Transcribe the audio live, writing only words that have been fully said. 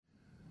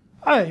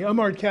Hi, I'm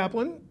Art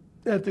Kaplan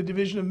at the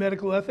Division of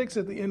Medical Ethics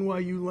at the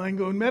NYU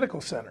Langone Medical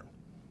Center.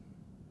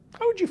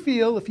 How would you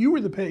feel if you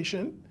were the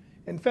patient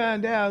and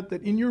found out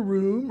that in your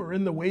room or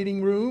in the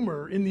waiting room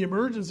or in the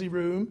emergency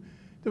room,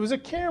 there was a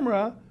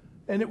camera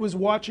and it was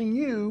watching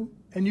you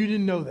and you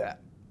didn't know that?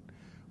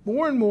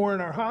 More and more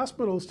in our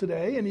hospitals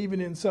today, and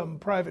even in some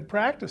private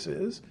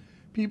practices,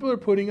 people are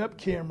putting up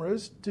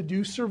cameras to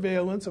do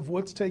surveillance of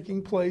what's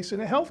taking place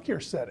in a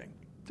healthcare setting.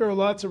 There are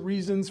lots of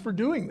reasons for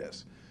doing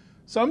this.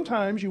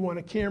 Sometimes you want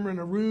a camera in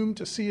a room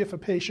to see if a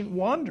patient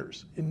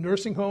wanders. In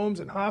nursing homes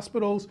and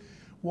hospitals,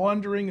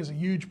 wandering is a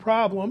huge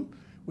problem.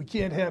 We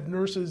can't have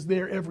nurses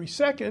there every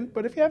second,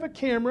 but if you have a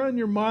camera and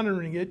you're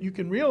monitoring it, you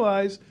can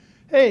realize,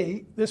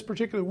 hey, this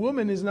particular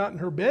woman is not in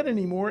her bed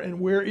anymore,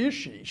 and where is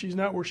she? She's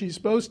not where she's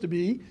supposed to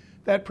be.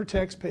 That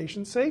protects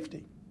patient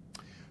safety.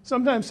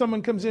 Sometimes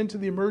someone comes into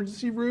the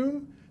emergency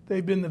room,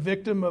 they've been the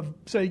victim of,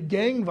 say,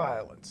 gang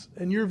violence,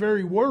 and you're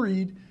very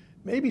worried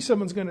maybe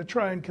someone's going to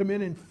try and come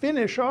in and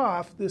finish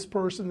off this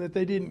person that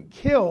they didn't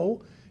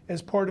kill as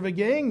part of a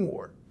gang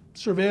war.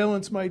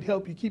 Surveillance might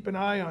help you keep an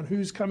eye on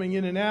who's coming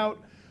in and out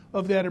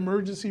of that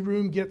emergency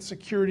room, get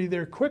security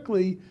there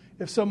quickly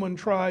if someone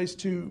tries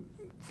to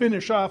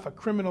finish off a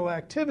criminal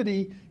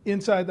activity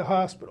inside the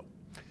hospital.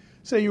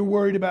 Say you're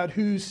worried about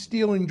who's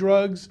stealing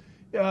drugs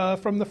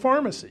from the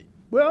pharmacy.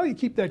 Well, you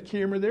keep that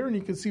camera there and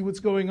you can see what's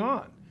going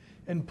on.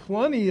 And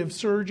plenty of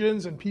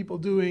surgeons and people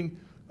doing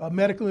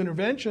medical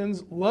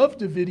interventions love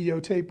to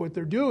videotape what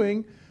they're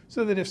doing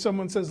so that if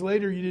someone says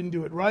later you didn't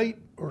do it right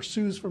or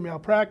sues for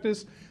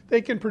malpractice,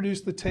 they can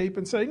produce the tape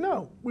and say,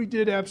 no, we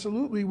did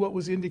absolutely what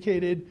was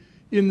indicated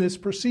in this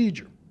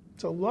procedure.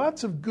 So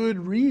lots of good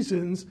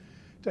reasons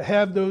to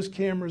have those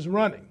cameras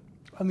running.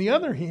 On the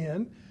other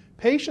hand,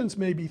 patients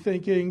may be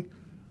thinking,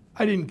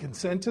 I didn't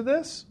consent to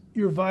this.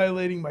 You're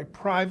violating my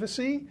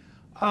privacy.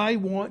 I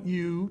want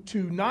you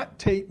to not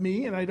tape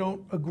me, and I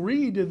don't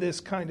agree to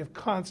this kind of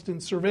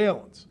constant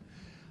surveillance.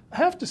 I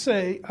have to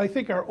say, I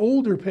think our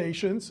older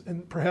patients,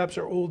 and perhaps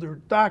our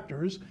older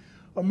doctors,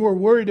 are more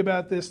worried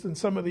about this than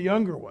some of the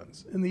younger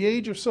ones. In the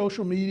age of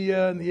social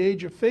media, in the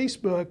age of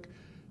Facebook,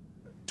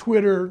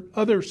 Twitter,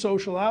 other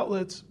social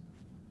outlets,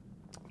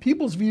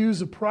 people's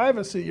views of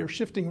privacy are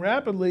shifting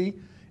rapidly,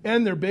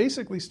 and they're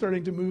basically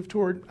starting to move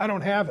toward, I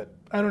don't have it,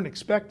 I don't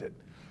expect it.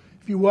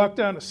 If you walk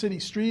down a city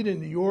street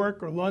in New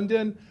York or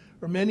London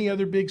or many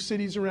other big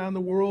cities around the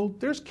world,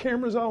 there's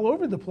cameras all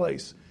over the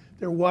place.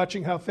 They're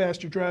watching how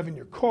fast you're driving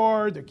your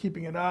car. They're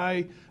keeping an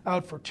eye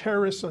out for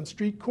terrorists on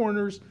street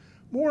corners.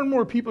 More and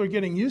more people are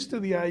getting used to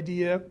the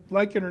idea,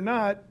 like it or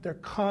not, they're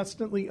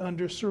constantly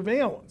under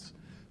surveillance.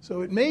 So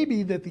it may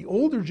be that the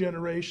older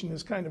generation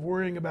is kind of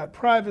worrying about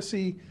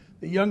privacy,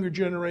 the younger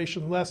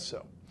generation less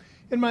so.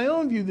 In my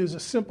own view, there's a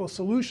simple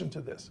solution to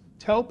this.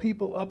 Tell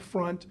people up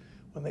front,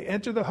 when they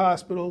enter the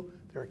hospital,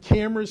 there are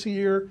cameras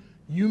here,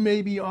 you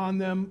may be on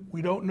them.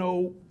 We don't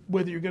know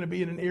whether you're going to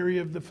be in an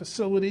area of the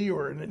facility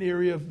or in an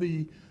area of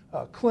the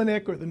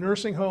clinic or the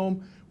nursing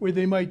home where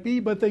they might be,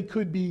 but they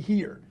could be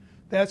here.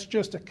 That's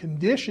just a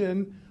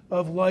condition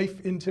of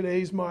life in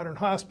today's modern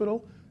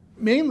hospital.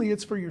 Mainly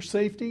it's for your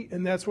safety,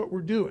 and that's what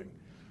we're doing.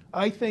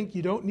 I think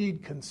you don't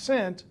need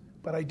consent,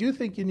 but I do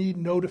think you need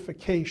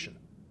notification.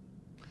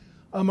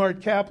 I'm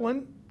Art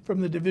Kaplan from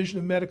the Division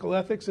of Medical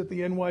Ethics at the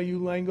NYU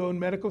Langone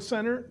Medical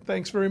Center.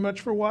 Thanks very much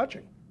for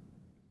watching.